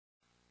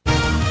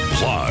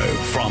Live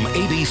from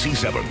ABC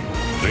 7,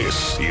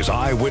 this is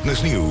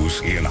Eyewitness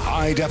News in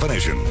high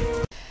definition.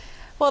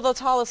 Well, the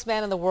tallest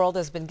man in the world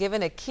has been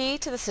given a key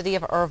to the city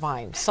of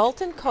Irvine.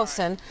 Sultan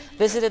Kozan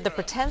visited the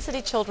Pretend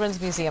Children's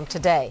Museum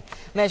today.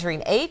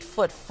 Measuring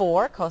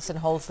 8'4", Kozan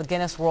holds the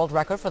Guinness World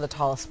Record for the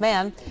tallest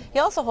man. He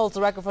also holds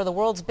the record for the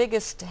world's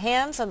biggest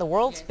hands and the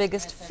world's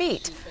biggest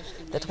feet.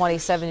 The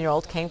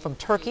 27-year-old came from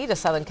Turkey to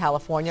Southern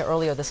California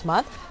earlier this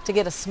month to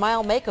get a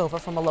smile makeover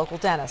from a local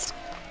dentist.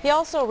 He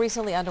also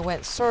recently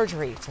underwent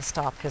surgery to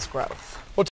stop his growth.